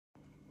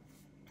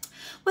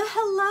Well,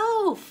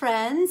 hello,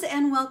 friends,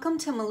 and welcome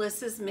to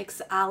Melissa's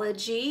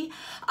Mixology.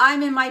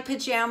 I'm in my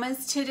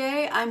pajamas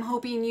today. I'm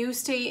hoping you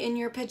stay in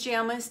your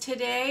pajamas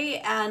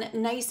today and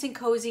nice and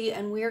cozy,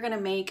 and we're going to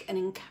make an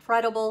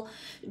incredible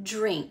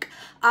drink.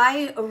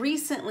 I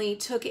recently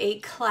took a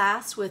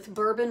class with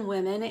Bourbon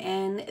Women,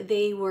 and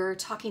they were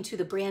talking to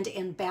the brand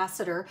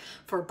ambassador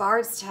for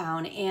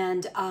Bardstown,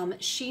 and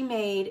she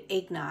made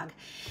eggnog.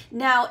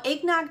 Now,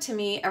 eggnog to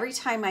me, every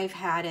time I've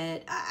had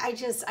it,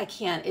 I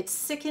can't. It's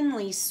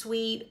sickeningly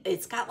sweet.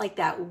 It's got like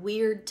that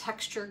weird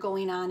texture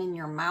going on in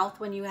your mouth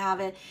when you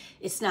have it.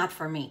 It's not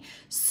for me.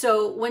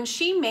 So when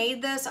she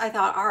made this, I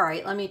thought, all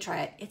right, let me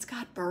try it. It's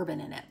got bourbon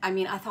in it. I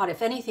mean, I thought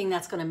if anything,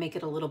 that's going to make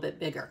it a little bit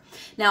bigger.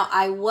 Now,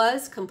 I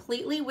was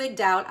completely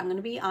wigged out. I'm going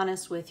to be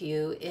honest with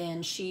you,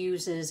 and she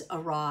uses a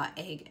raw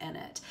egg in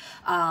it.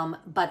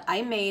 But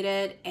I made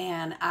it,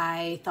 and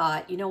I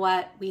thought, you know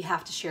what? We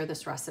have to share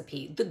this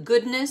recipe. The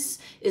goodness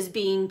is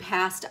being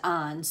passed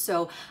on.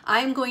 So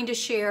I'm going to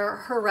share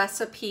her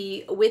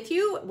recipe with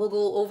you. We'll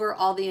go over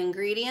all the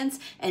ingredients,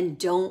 and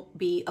don't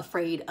be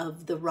afraid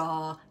of the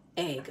raw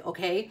egg,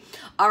 okay?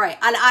 All right,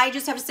 and I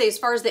just have to say, as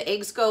far as the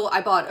eggs go,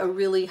 I bought a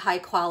really high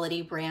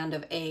quality brand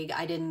of egg.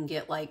 I didn't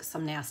get like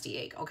some nasty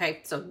egg, okay?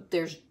 So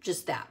there's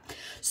just that.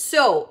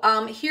 So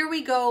here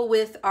we go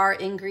with our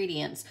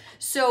ingredients.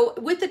 So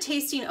with the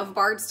tasting of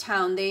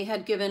Bardstown, they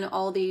had given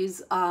all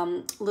these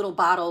little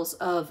bottles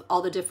of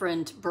all the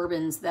different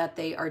bourbons that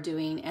they are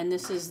doing, and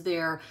this is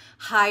their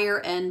higher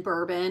end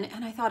bourbon.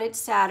 And I thought, it's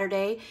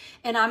Saturday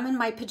and I'm in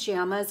my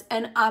pajamas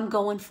and I'm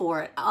going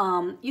for it.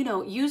 You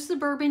know, use the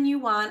bourbon you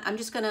want. I'm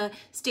just gonna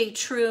stay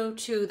true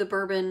to the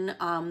bourbon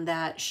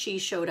that she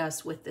showed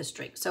us with this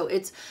drink. So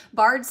it's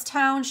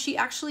Bardstown. She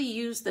actually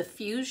used the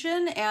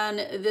Fusion,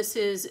 and this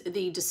is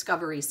the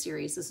Discovery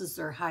series. This is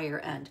their higher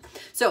end.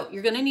 So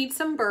you're gonna need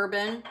some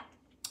bourbon.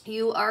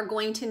 You are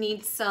going to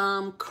need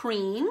some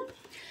cream,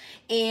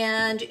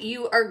 and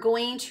you are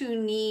going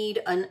to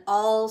need an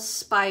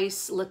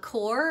allspice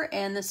liqueur,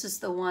 and this is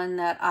the one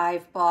that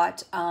I've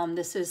bought.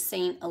 This is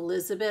St.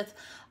 Elizabeth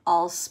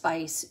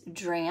Allspice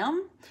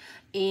Dram.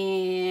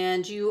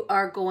 And you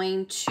are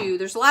going to,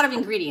 there's a lot of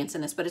ingredients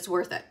in this, but it's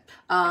worth it.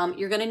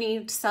 You're going to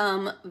need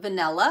some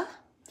vanilla,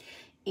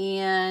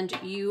 and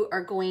you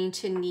are going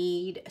to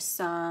need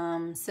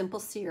some simple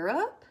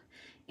syrup.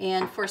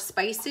 And for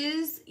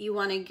spices, you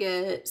want to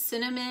get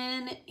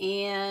cinnamon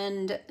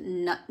and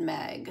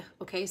nutmeg.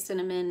 Okay,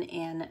 cinnamon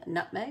and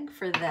nutmeg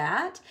for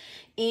that.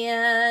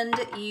 And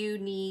you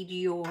need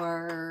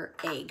your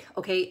egg,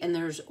 okay? And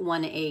there's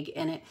one egg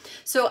in it.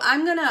 So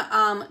I'm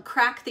gonna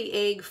crack the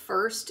egg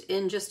first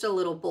in just a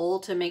little bowl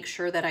to make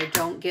sure that I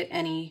don't get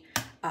any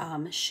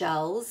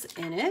shells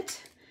in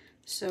it.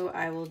 So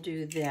I will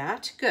do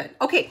that. Good.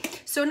 Okay,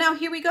 so now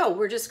here we go.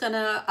 We're just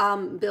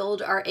gonna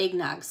build our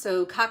eggnog.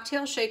 So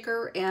cocktail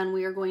shaker, and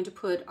we are going to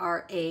put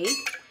our egg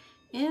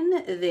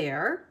in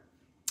there.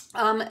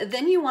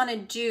 Then you want to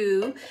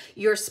do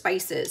your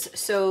spices.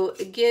 So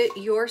get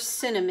your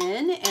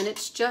cinnamon, and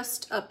it's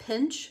just a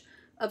pinch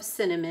of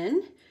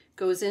cinnamon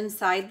goes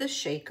inside the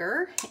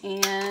shaker,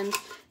 and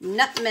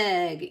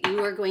nutmeg.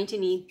 You are going to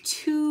need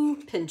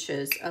 2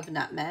 pinches of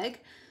nutmeg.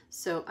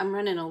 So I'm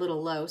running a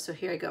little low, so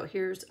here I go.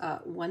 Here's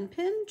 1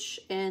 pinch,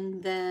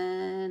 and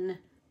then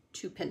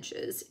 2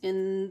 pinches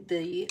in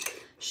the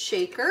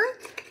shaker.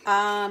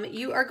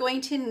 You are going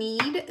to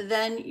need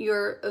then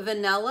your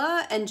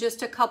vanilla, and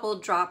just a couple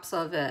drops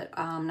of it,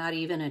 not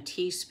even a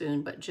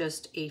teaspoon, but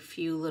just a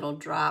few little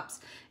drops.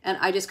 And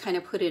I just kind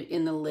of put it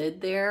in the lid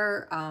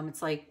there.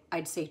 It's like,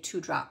 I'd say 2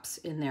 drops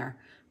in there.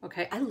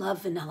 Okay, I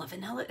love vanilla.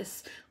 Vanilla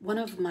is one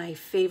of my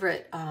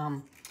favorite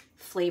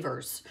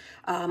flavors.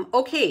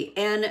 Okay,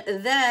 and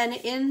then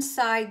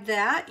inside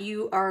that,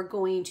 you are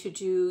going to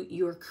do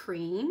your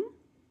cream.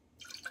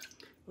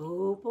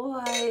 Oh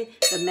boy,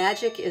 the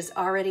magic is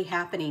already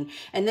happening.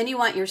 And then you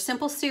want your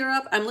simple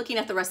syrup. I'm looking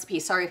at the recipe.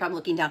 Sorry if I'm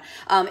looking down.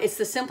 It's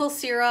the simple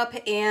syrup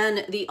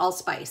and the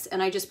allspice,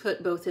 and I just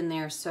put both in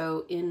there.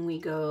 So in we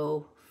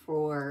go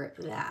for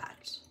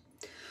that.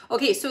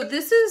 Okay, so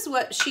this is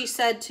what she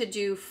said to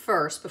do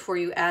first before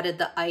you added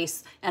the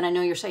ice. And I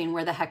know you're saying,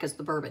 where the heck is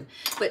the bourbon?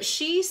 But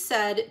she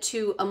said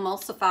to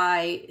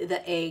emulsify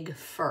the egg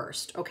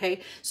first,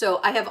 okay?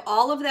 So I have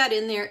all of that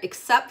in there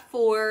except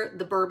for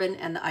the bourbon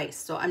and the ice.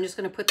 So I'm just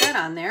gonna put that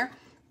on there.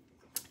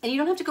 And you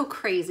don't have to go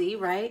crazy,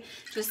 right?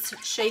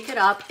 Just shake it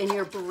up, and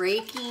you're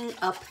breaking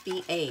up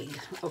the egg,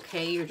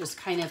 okay? You're just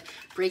kind of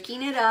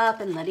breaking it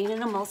up and letting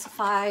it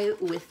emulsify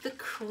with the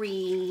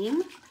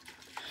cream.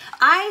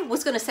 I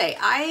was going to say,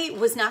 I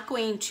was not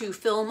going to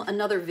film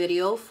another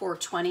video for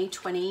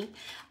 2020,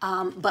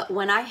 but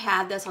when I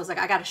had this, I was like,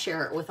 I got to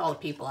share it with all the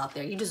people out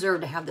there. You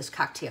deserve to have this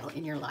cocktail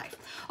in your life.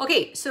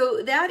 Okay,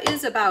 so that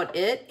is about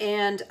it,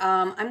 and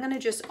I'm going to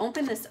just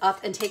open this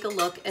up and take a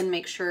look and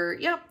make sure,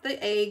 yep,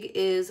 the egg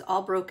is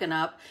all broken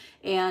up,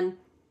 and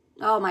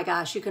oh my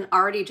gosh, you can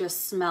already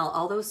just smell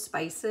all those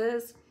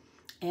spices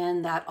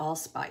and that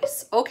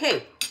allspice.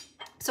 Okay.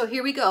 So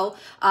here we go.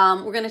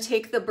 We're gonna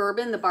take the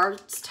bourbon, the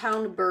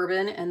Bardstown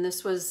bourbon, and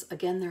this was,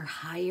 again, their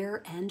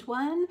higher end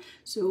one.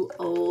 So,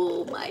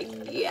 oh my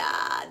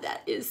God,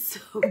 that is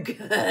so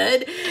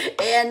good.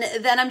 And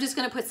then I'm just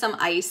gonna put some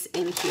ice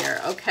in here,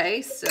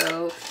 okay?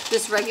 So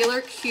this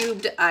regular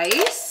cubed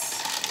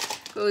ice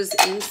goes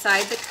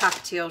inside the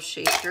cocktail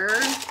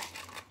shaker.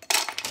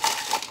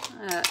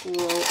 That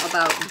will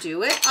about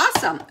do it.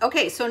 Awesome.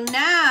 Okay, so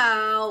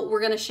now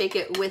we're gonna shake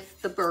it with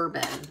the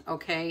bourbon,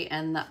 okay,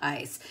 and the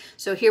ice.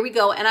 So here we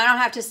go, and I don't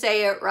have to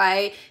say it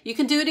right. You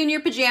can do it in your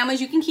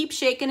pajamas. You can keep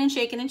shaking and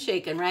shaking and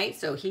shaking, right?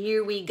 So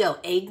here we go.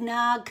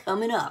 Eggnog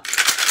coming up.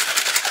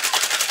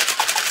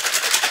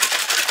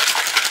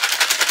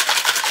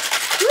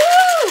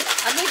 Woo!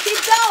 I'm gonna keep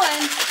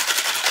going.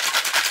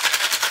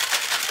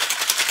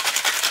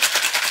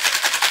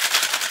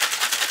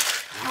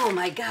 Oh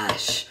my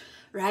gosh.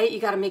 Right? You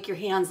got to make your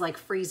hands like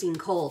freezing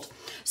cold.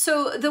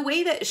 So the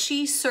way that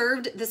she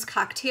served this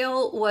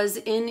cocktail was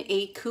in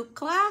a coupe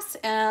glass,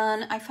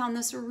 and I found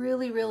this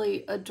really,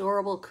 really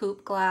adorable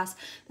coupe glass.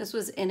 This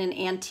was in an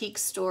antique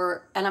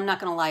store, and I'm not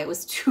going to lie, it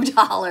was $2.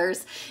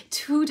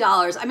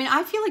 $2. I mean,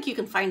 I feel like you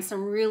can find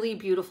some really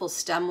beautiful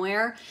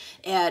stemware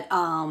at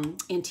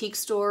antique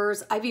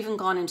stores. I've even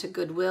gone into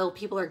Goodwill.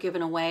 People are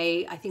giving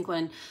away, I think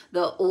when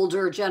the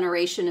older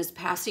generation is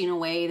passing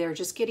away, they're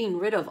just getting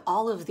rid of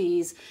all of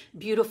these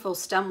beautiful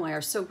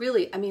stemware. So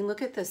really, I mean,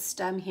 look at this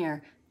stem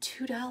here,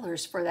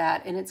 $2 for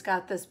that. And it's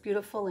got this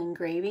beautiful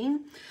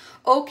engraving.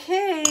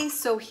 Okay,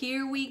 so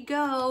here we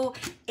go.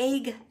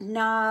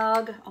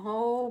 Eggnog.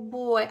 Oh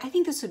boy, I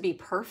think this would be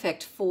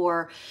perfect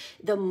for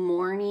the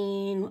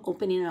morning,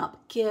 opening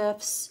up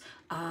gifts.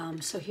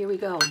 So here we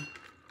go.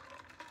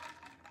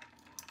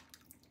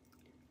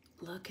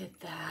 Look at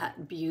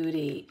that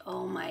beauty.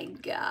 Oh my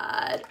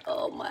God.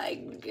 Oh my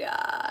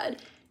God.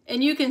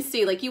 And you can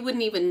see, like, you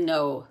wouldn't even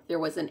know there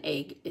was an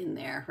egg in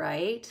there,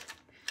 right?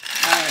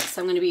 All right,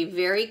 so I'm going to be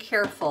very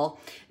careful.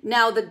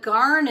 Now, the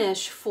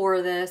garnish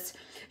for this,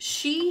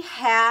 she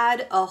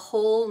had a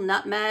whole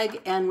nutmeg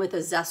and with a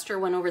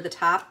zester went over the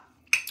top,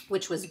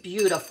 which was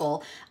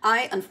beautiful.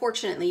 I,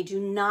 unfortunately, do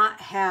not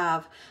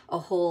have a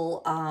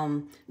whole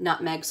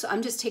nutmeg, so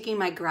I'm just taking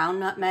my ground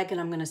nutmeg and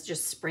I'm going to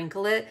just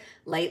sprinkle it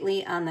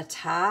lightly on the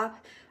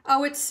top.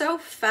 Oh, it's so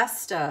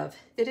festive.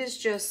 It is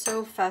just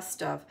so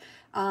festive.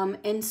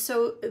 And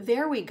so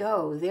there we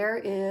go. There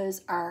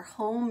is our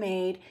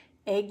homemade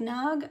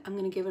eggnog. I'm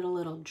going to give it a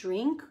little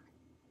drink.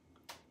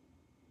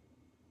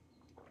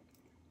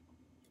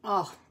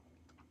 Oh,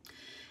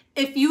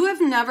 if you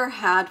have never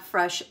had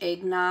fresh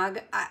eggnog,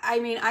 I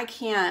mean, I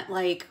can't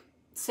like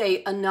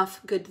say enough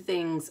good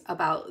things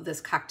about this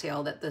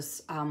cocktail that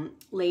this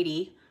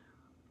lady,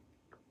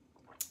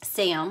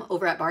 Sam,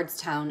 over at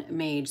Bardstown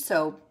made.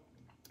 So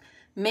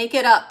make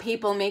it up,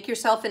 people. Make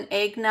yourself an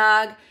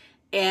eggnog.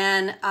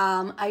 And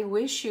I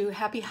wish you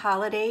happy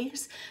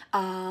holidays.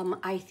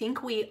 I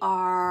think we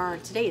are,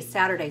 today is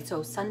Saturday,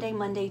 so Sunday,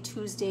 Monday,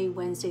 Tuesday,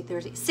 Wednesday,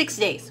 Thursday, 6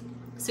 days.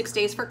 6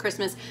 days for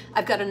Christmas.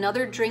 I've got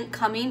another drink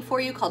coming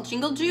for you called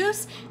Jingle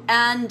Juice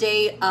and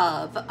day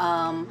of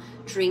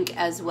drink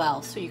as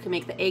well. So you can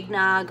make the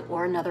eggnog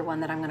or another one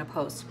that I'm gonna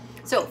post.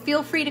 So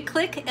feel free to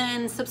click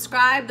and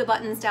subscribe, the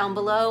buttons down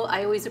below.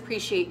 I always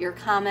appreciate your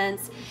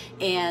comments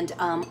and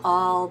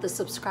all the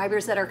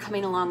subscribers that are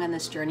coming along on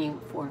this journey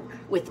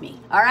with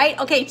me. All right,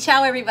 okay,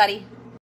 ciao everybody.